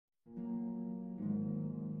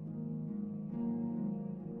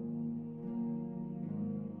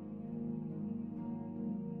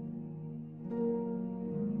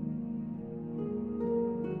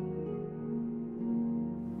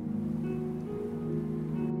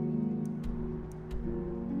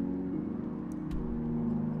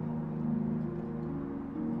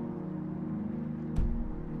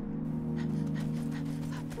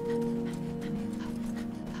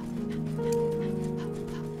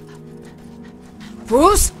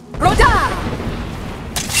Boost, Roda!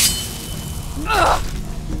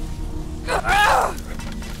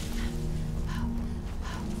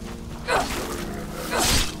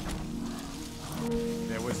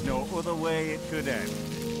 There was no other way it could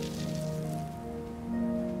end.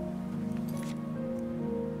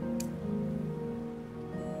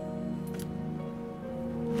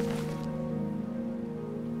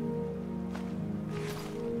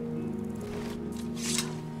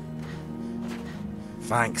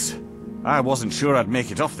 Thanks. I wasn't sure I'd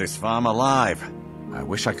make it off this farm alive. I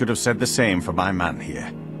wish I could have said the same for my man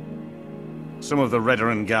here. Some of the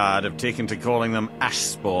Veteran Guard have taken to calling them ash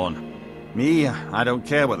spawn. Me, I don't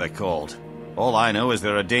care what they're called. All I know is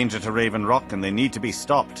they're a danger to Raven Rock and they need to be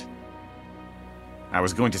stopped. I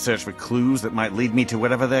was going to search for clues that might lead me to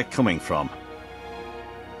wherever they're coming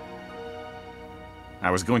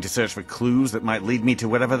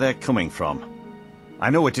from. I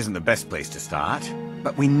know it isn't the best place to start,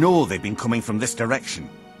 but we know they've been coming from this direction.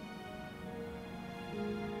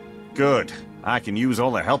 Good. I can use all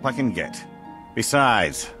the help I can get.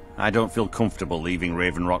 Besides, I don't feel comfortable leaving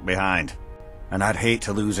Raven Rock behind, and I'd hate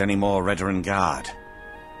to lose any more Veteran Guard.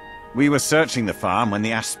 We were searching the farm when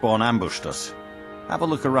the ash spawn ambushed us. Have a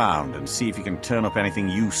look around and see if you can turn up anything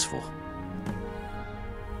useful.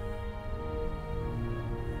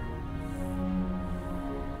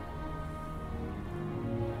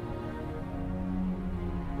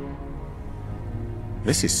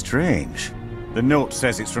 This is strange. The note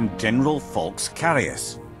says it's from General Falks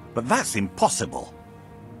Carius, but that's impossible.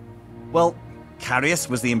 Well, Carius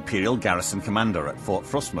was the Imperial garrison commander at Fort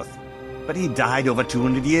Frostmoth, but he died over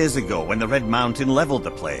 200 years ago when the Red Mountain leveled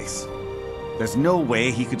the place. There's no way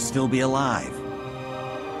he could still be alive.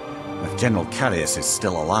 If General Carius is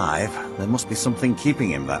still alive, there must be something keeping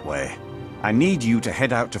him that way. I need you to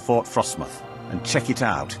head out to Fort Frostmoth and check it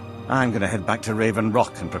out. I'm gonna head back to Raven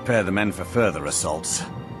Rock and prepare the men for further assaults.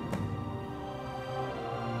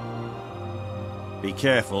 Be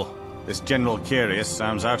careful. This General Carius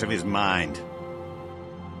sounds out of his mind.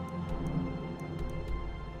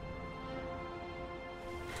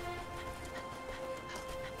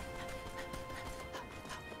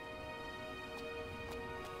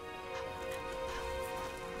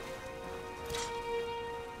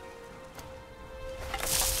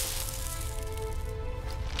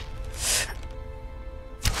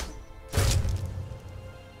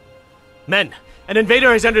 Men, an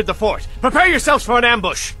invader has entered the fort. Prepare yourselves for an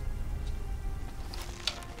ambush!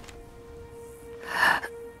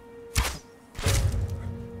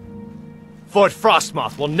 Fort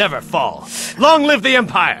Frostmoth will never fall. Long live the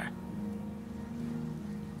Empire!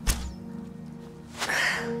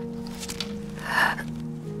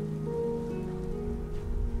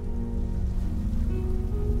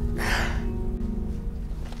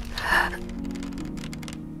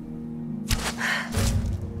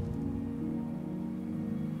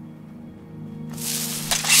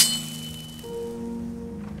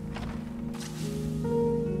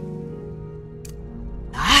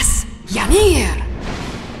 Yanir!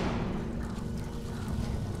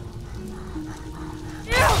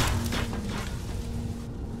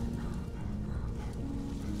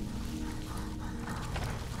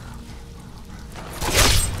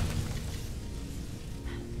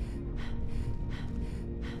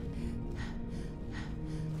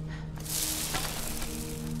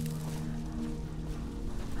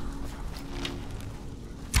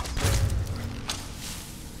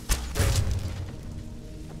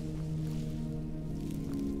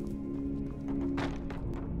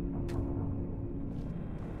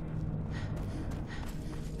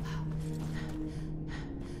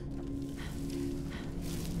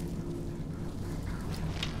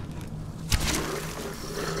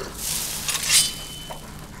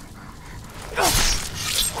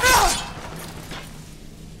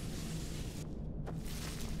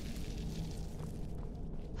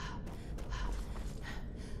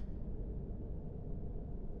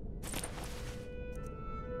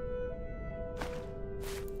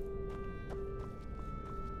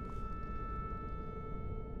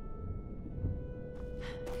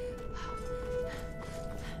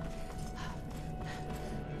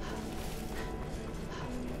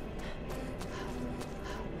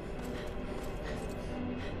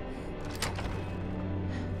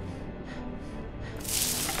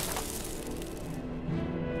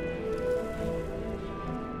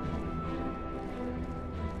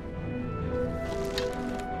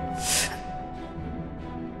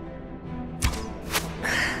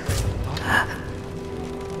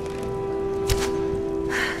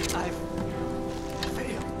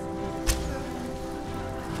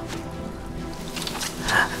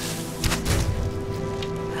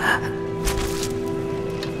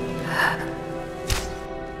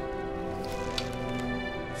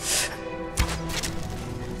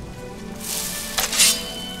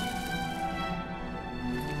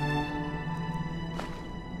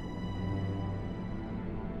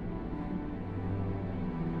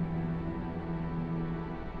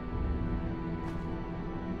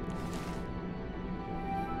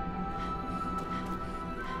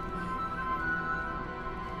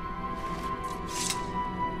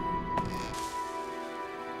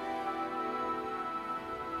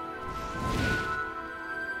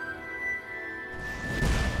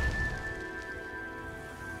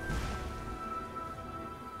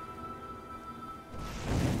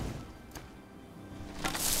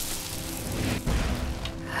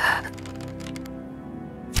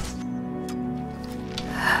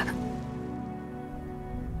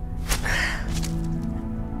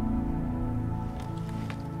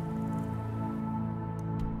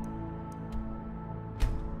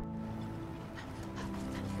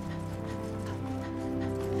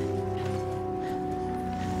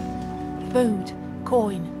 Food,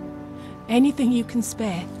 coin, anything you can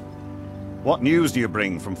spare. What news do you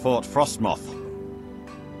bring from Fort Frostmoth?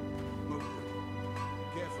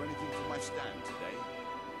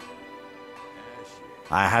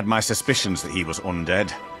 I had my suspicions that he was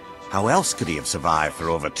undead. How else could he have survived for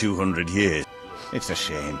over 200 years? It's a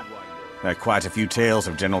shame. There are quite a few tales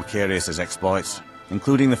of General Carius's exploits,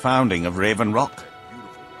 including the founding of Raven Rock.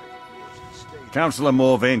 Councillor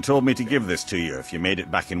Morvain told me to give this to you if you made it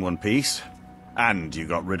back in one piece. And you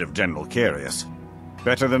got rid of General Carius.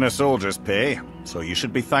 Better than a soldier's pay, so you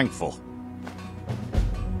should be thankful.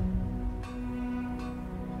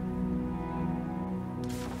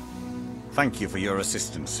 Thank you for your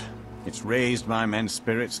assistance. It's raised my men's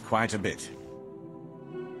spirits quite a bit.